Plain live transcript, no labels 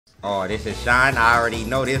Oh, this is Shen. I already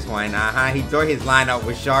know this one. He thought his lineup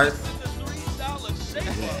was sharp.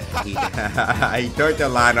 He thought the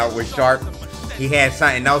lineup was sharp. He had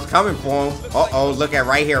something else coming for him. Uh-oh, look at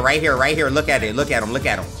right here. Look at it. Look at him.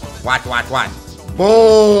 Watch.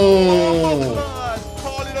 Boom!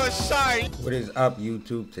 What is up,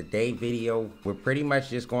 YouTube? Today video, we're pretty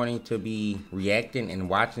much just going to be reacting and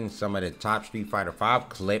watching some of the top Street Fighter V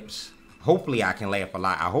clips. Hopefully I can laugh a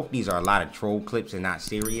lot. I hope these are a lot of troll clips and not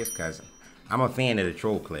serious, because I'm a fan of the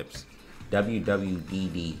troll clips.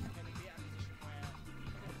 WWDD.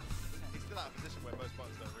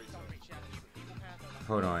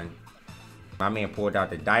 Hold on. My man pulled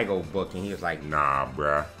out the Daigo book and he was like, nah,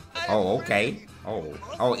 bruh. Oh, okay.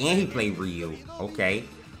 Oh, and he played Ryu. Okay.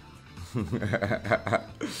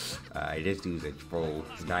 This dude's a troll.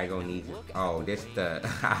 Daigo needs it. Oh, this the...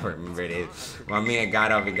 I remember this. My man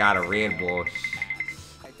got up and got a Red Bull.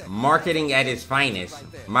 Marketing at its finest.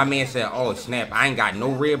 My man said, oh, snap. I ain't got no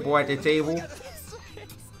Red Bull at the table.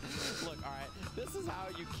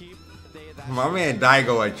 My man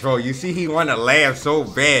Daigo a troll. You see he wanna laugh so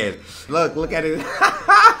bad. Look at it.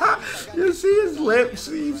 You see his lips?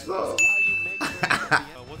 He's so...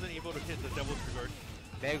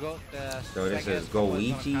 So this is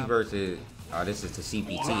GEICO versus... Oh, this is the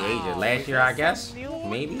CPT Asia. Last year, I guess?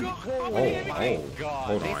 Maybe? Oh.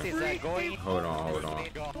 Hold on.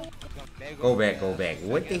 Go back.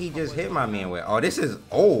 What did he just hit my man with? Oh, this is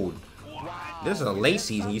old. This is a late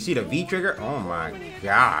season. You see the V trigger? Oh my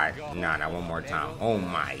god. Nah, not one more time. Oh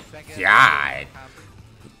my god.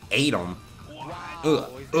 Ate him.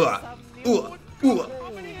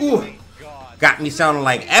 Got me sounding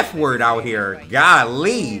like F word out here.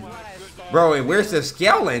 Golly. Bro, and where's the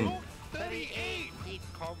scaling?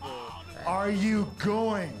 Are you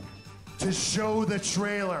going to show the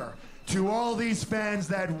trailer to all these fans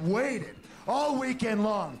that waited all weekend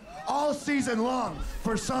long, all season long,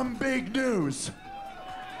 for some big news?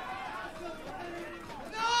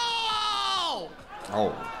 No!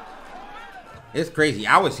 Oh. It's crazy.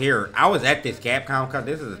 I was here. I was at this Capcom Cup.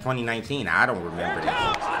 This is a 2019. I don't remember this.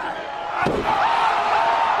 Oh my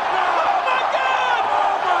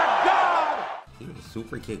god! He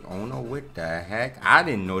super kicked Ono? What the heck? I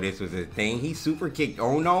didn't know this was a thing. He super kicked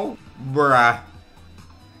Ono? Bruh.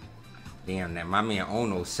 Damn, that my man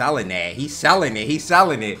Ono selling that. He's selling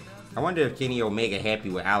it. I wonder if Kenny Omega happy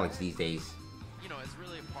with Alex these days. You know, it's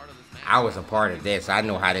really a part of this match. I was a part of this. I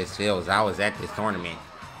know how this feels. I was at this tournament.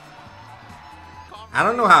 I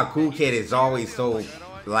don't know how Cool Kid is always so,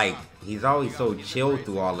 like, he's always so chill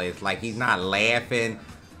through all this. Like, he's not laughing.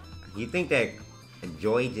 You think that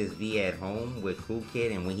Joy just be at home with Cool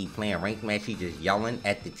Kid and when he playing ranked match, he just yelling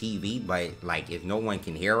at the TV, but, like, if no one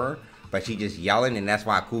can hear her, but she just yelling, and that's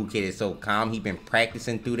why Cool Kid is so calm. He been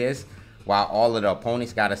practicing through this while all of the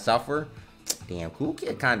opponents gotta suffer. Damn, Cool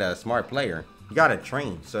Kid kinda a smart player. You gotta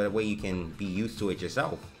train so that way you can be used to it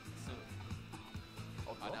yourself.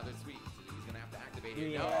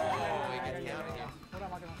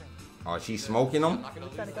 Oh, she's smoking him?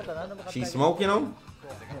 She's smoking him?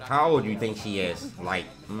 How old do you think she is? Like,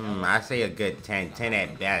 I say a good 10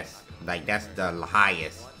 at best. Like, that's the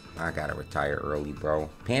highest. I gotta retire early, bro.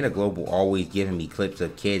 Panda Global always giving me clips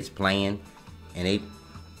of kids playing, and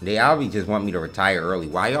they obviously just want me to retire early.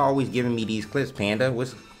 Why y'all always giving me these clips, Panda?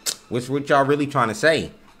 What's what y'all really trying to say?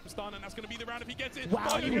 Did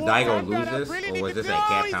Daigo lose this, or was this at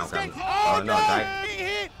Capcom Cup? Oh no, Daigo.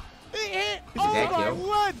 Is that kill?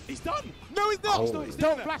 He's done. No, he's not. Oh. He's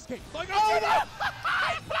done. Flash kick. Oh no!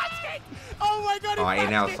 Flash kick. Oh my god. Oh, and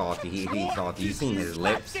now salty. He's salty. You seen his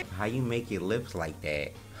lips? How you make your lips like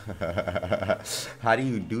that? How do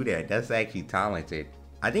you do that? That's actually talented.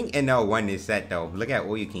 I think NL won this set though. Look at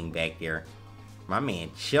Oil King back there. My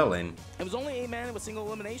man chilling. It was only 8 man with single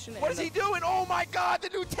elimination. What is he doing? Oh my god, the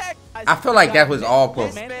new tech. I feel like that was all a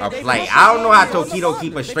play. I don't know how Tokido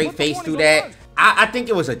keep a straight face through that. I think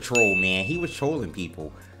it was a troll, man. He was trolling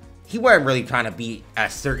people. He wasn't really trying to be a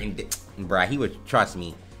certain... Bruh, he was... Trust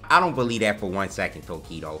me. I don't believe that for 1 second,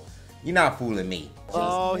 Tokido. You're not fooling me.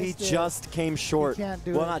 Oh, he just came short.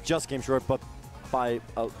 Well, not just came short, but by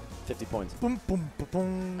 50 points.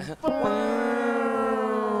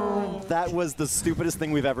 That was the stupidest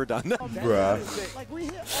thing we've ever done. Bruh.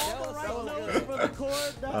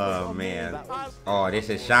 Oh, man. Oh, this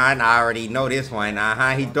is Shen. I already know this one.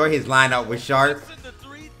 He thought his lineup was sharp.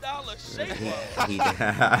 He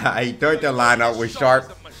thought the lineup was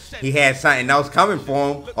sharp. He had something else coming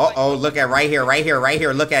for him. Uh-oh, look at right here.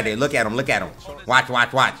 Look at it. Look at him. Watch.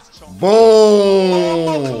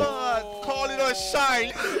 Boom! Shine.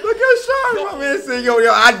 Look at Shen, my man said, yo,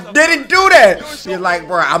 I didn't do that. He's like,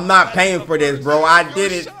 bro, I'm not paying for this, bro. I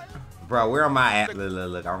did it. Bro, where am I at?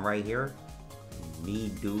 Look, I'm right here.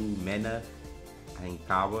 Me, do, Mena, and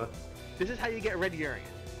Kawa. This is how you get red Urian.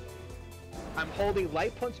 I'm holding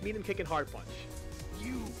light punch, medium kick, and hard punch.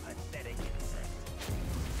 You pathetic insect.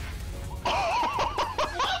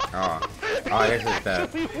 Oh, this is the.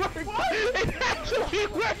 It actually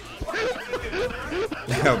worked.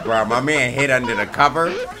 Yo, bro, my man hit under the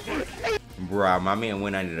cover. Bro, my man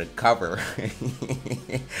went under the cover.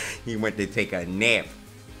 He went to take a nap.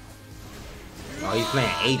 Oh, he's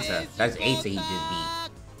playing Aether. That's Aether he just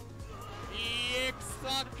beat.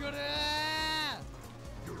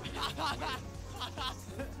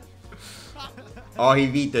 Oh, he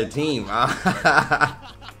beat the team.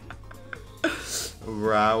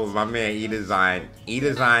 Bro, my man E-Design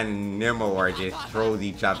and Nemo are just trolls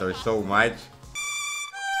each other so much.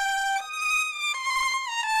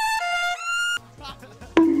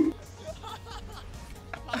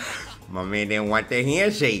 My man didn't want the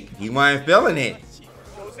handshake. He wasn't feeling it.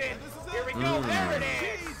 Goes in. Here we go. There it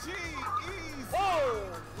is.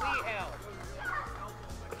 Holy hell.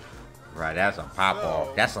 Bro, that's a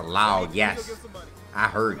pop-off. That's a loud yes. I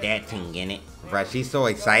heard that thing in it. Bro, she's so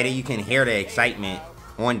excited. You can hear the excitement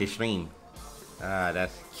on the stream.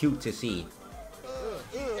 That's cute to see.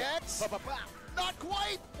 Not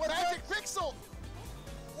quite. Magic pixel.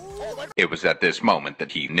 It was at this moment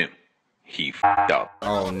that he knew. He f***ed up.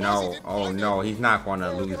 Oh no, he's not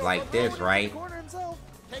gonna lose like this, right?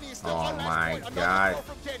 Oh my god.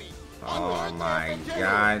 Oh my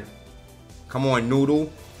god. Come on, Noodle.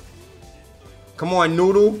 Come on,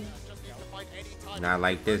 Noodle. Not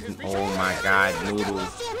like this. Oh my god, Noodle.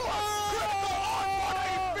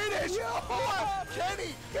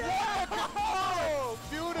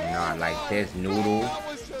 Not like this, Noodle.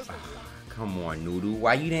 Come on, Noodle.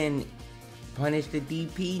 Why you didn't punish the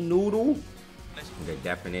DP, Noodle? The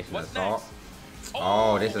definition of salt.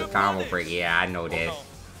 Oh, this is combo break. Yeah, I know this.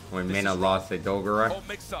 When Mena lost to Dogura. Oh,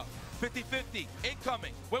 mix up. 50-50.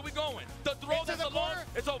 Incoming. Where we going? The throw that's alone.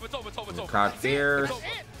 It's over. Caught there.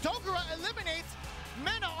 Dogura eliminates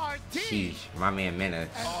Mena RT. Sheesh, my man Mena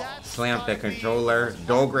slammed the controller.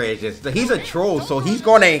 Dogura is just, he's a troll, so he's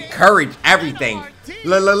gonna encourage everything.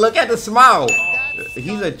 Look at the smile.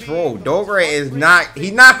 He's a troll. Dogura is not,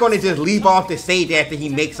 he's not gonna just leave off the stage after he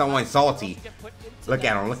makes someone salty. Look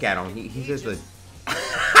at him. He's just a...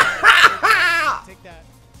 Take that.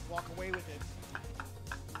 Walk away with it.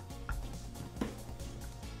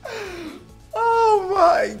 Oh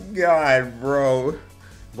my god, bro.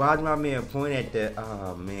 Why'd my man point at the...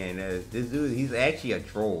 Oh man, this dude, he's actually a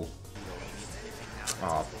troll.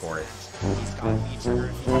 Oh, of course.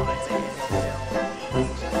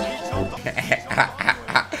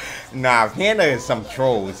 Nah, Panda is some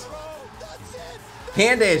trolls.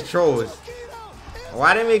 Panda is trolls.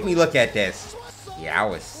 Why didn't make me look at this? Yeah, I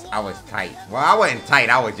was tight. Well, I wasn't tight.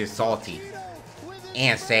 I was just salty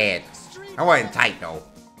and sad. I wasn't tight though.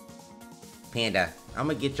 Panda, I'm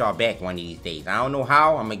gonna get y'all back one of these days. I don't know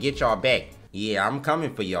how. I'm gonna get y'all back. Yeah, I'm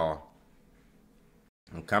coming for y'all.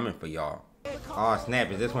 Oh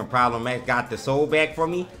snap! Is this when Problem X got the soul back for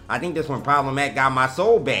me? I think this when Problem X got my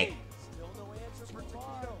soul back.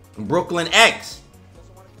 Brooklyn X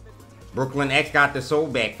got the soul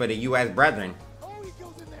back for the U.S. brethren.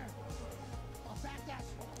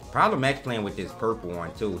 Problem X playing with this purple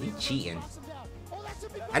one too. He cheating.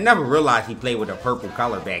 I never realized he played with a purple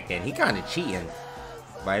color back then. He kind of cheating.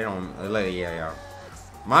 But I don't. Yeah.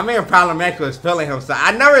 My man Problem X was feeling himself.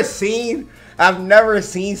 I've never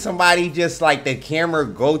seen somebody just like the camera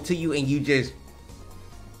go to you and you just.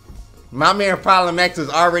 My man Problem X was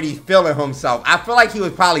already feeling himself. I feel like he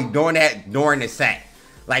was probably doing that during the set.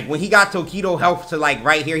 Like when he got Tokido health to like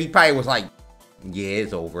right here, he probably was like, yeah,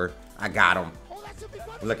 it's over. I got him.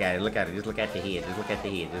 Look at it. Just look at the head.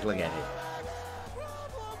 Just look at it.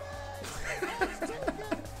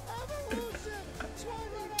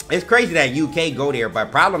 It's crazy that UK go there,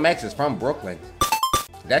 but Problem X is from Brooklyn.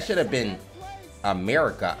 That should have been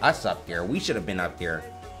America, us up there. We should have been up there.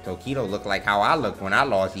 Tokido looked like how I looked when I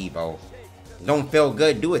lost Evo. Don't feel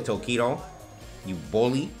good, do it, Tokido. You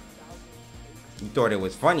bully. You thought it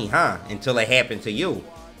was funny, huh? Until it happened to you.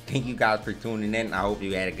 Thank you guys for tuning in. I hope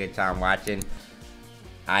you had a good time watching.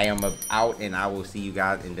 I am out, and I will see you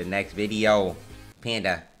guys in the next video.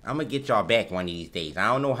 Panda, I'm gonna get y'all back one of these days. I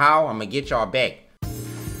don't know how. I'm gonna get y'all back.